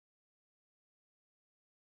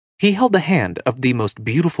He held the hand of the most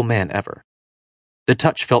beautiful man ever. The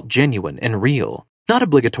touch felt genuine and real, not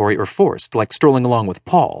obligatory or forced like strolling along with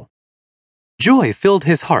Paul. Joy filled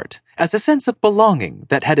his heart as a sense of belonging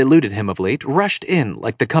that had eluded him of late rushed in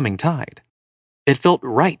like the coming tide. It felt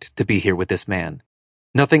right to be here with this man.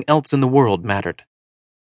 Nothing else in the world mattered.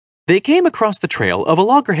 They came across the trail of a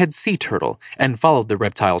loggerhead sea turtle and followed the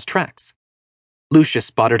reptile's tracks. Lucius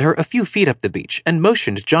spotted her a few feet up the beach and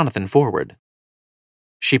motioned Jonathan forward.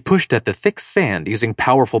 She pushed at the thick sand using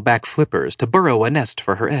powerful back flippers to burrow a nest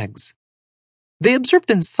for her eggs. They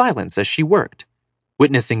observed in silence as she worked,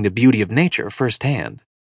 witnessing the beauty of nature firsthand.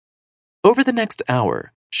 Over the next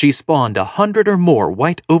hour, she spawned 100 or more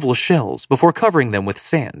white oval shells before covering them with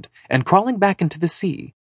sand and crawling back into the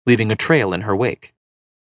sea, leaving a trail in her wake.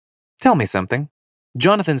 "Tell me something,"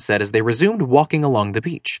 Jonathan said as they resumed walking along the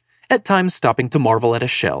beach, at times stopping to marvel at a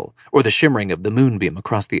shell or the shimmering of the moonbeam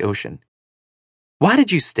across the ocean. "Why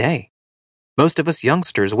did you stay? Most of us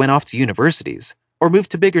youngsters went off to universities or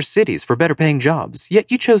moved to bigger cities for better-paying jobs,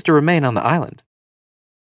 yet you chose to remain on the island."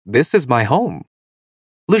 "This is my home."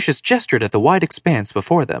 Lucius gestured at the wide expanse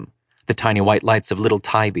before them, the tiny white lights of Little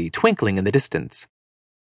Tybee twinkling in the distance.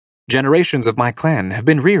 "Generations of my clan have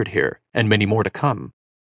been reared here, and many more to come.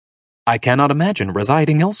 I cannot imagine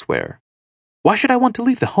residing elsewhere. Why should I want to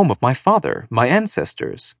leave the home of my father, my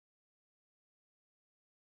ancestors?